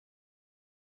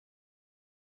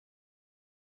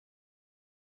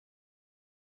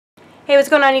Hey, what's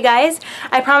going on, you guys?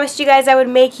 I promised you guys I would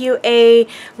make you a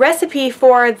recipe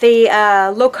for the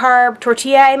low-carb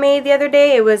tortilla I made the other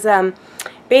day. It was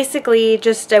basically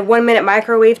just a 1-minute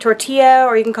microwave tortilla,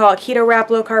 or you can call it keto wrap,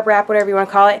 low-carb wrap, whatever you want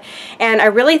to call it. And I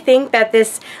really think that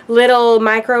this little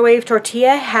microwave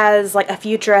tortilla has like a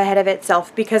future ahead of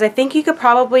itself, because I think you could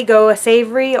probably go a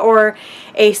savory or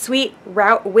a sweet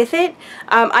route with it.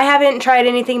 I haven't tried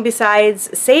anything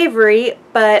besides savory,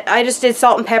 but I just did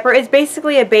salt and pepper. It's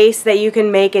basically a base that you can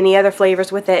make any other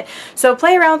flavors with it. So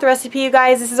play around with the recipe, you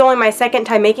guys. This is only my second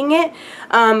time making it.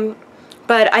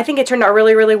 But I think it turned out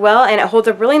really, really well, and it holds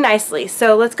up really nicely.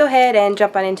 So let's go ahead and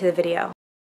jump on into the video.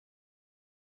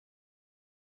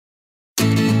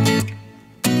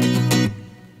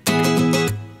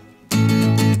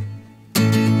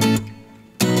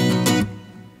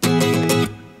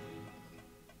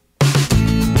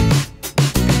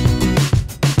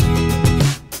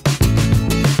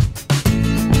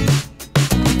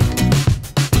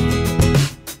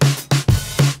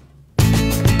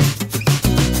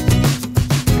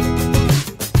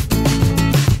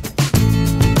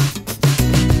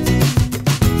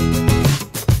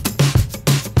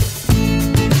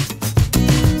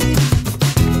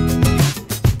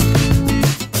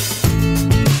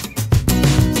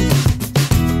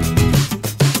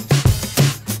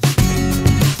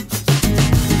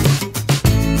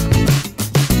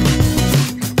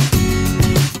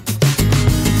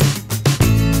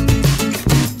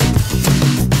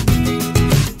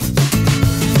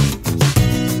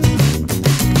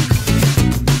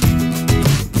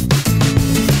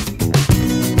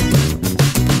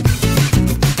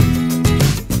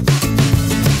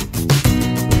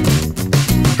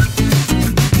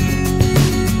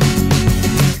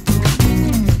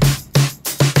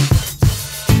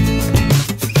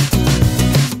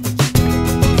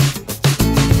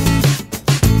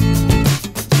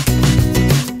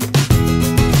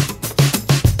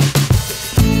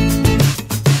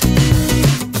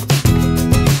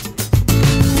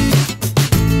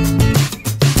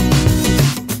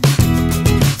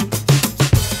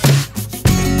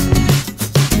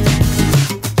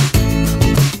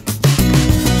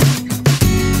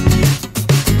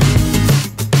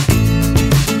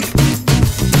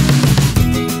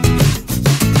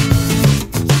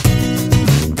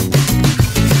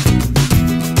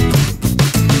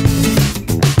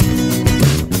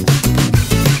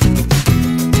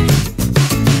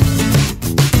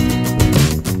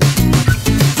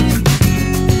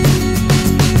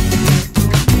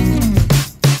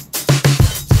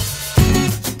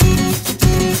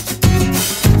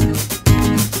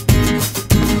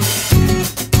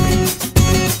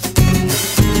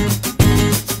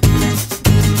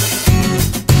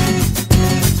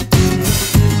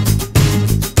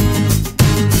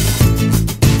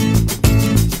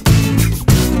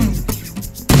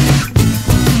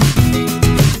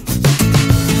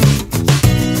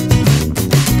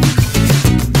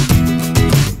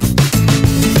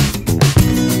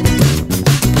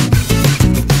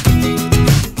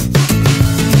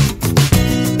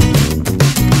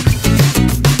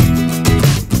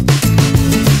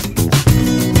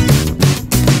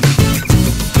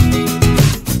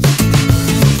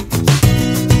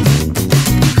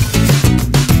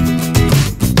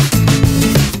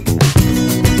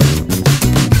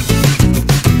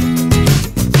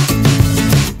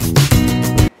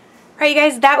 Alright, you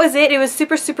guys, that was it. It was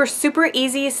super, super, super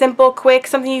easy, simple, quick,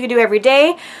 something you can do every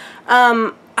day.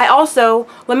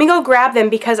 Let me go grab them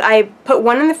because I put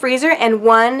one in the freezer and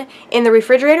one in the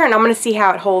refrigerator, and I'm going to see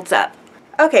how it holds up.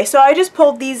 Okay, so I just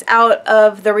pulled these out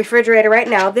of the refrigerator right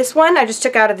now. This one I just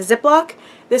took out of the Ziploc.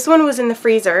 This one was in the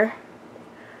freezer.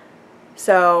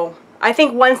 So I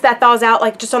think once that thaws out,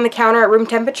 like just on the counter at room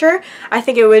temperature, I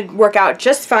think it would work out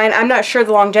just fine. I'm not sure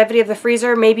the longevity of the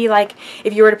freezer. Maybe like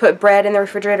if you were to put bread in the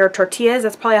refrigerator or tortillas,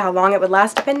 that's probably how long it would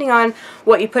last, depending on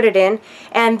what you put it in.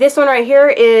 And this one right here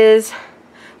is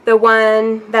the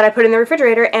one that I put in the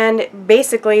refrigerator, and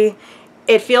basically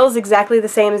it feels exactly the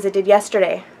same as it did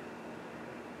yesterday.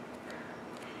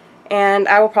 And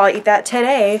I will probably eat that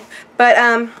today.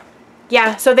 But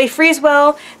yeah, so they freeze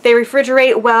well, they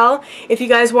refrigerate well. If you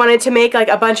guys wanted to make like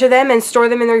a bunch of them and store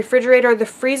them in the refrigerator or the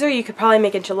freezer, you could probably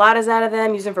make enchiladas out of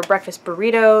them, use them for breakfast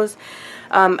burritos,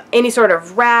 any sort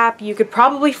of wrap. You could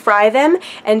probably fry them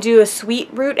and do a sweet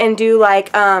route and do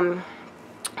like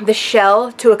the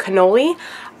shell to a cannoli.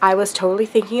 I was totally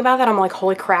thinking about that. I'm like,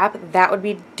 holy crap, that would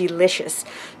be delicious.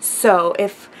 So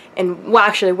well,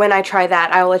 actually, when I try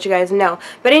that, I will let you guys know.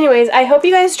 But anyways, I hope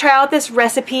you guys try out this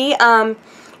recipe.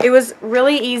 It was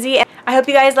really easy. I hope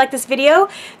you guys liked this video.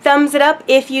 Thumbs it up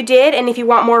if you did, and if you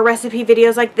want more recipe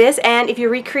videos like this, and if you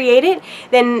recreate it,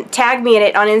 then tag me in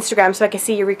it on Instagram so I can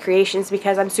see your recreations,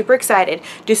 because I'm super excited.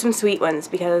 Do some sweet ones,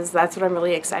 because that's what I'm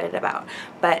really excited about.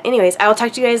 But anyways, I will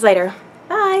talk to you guys later.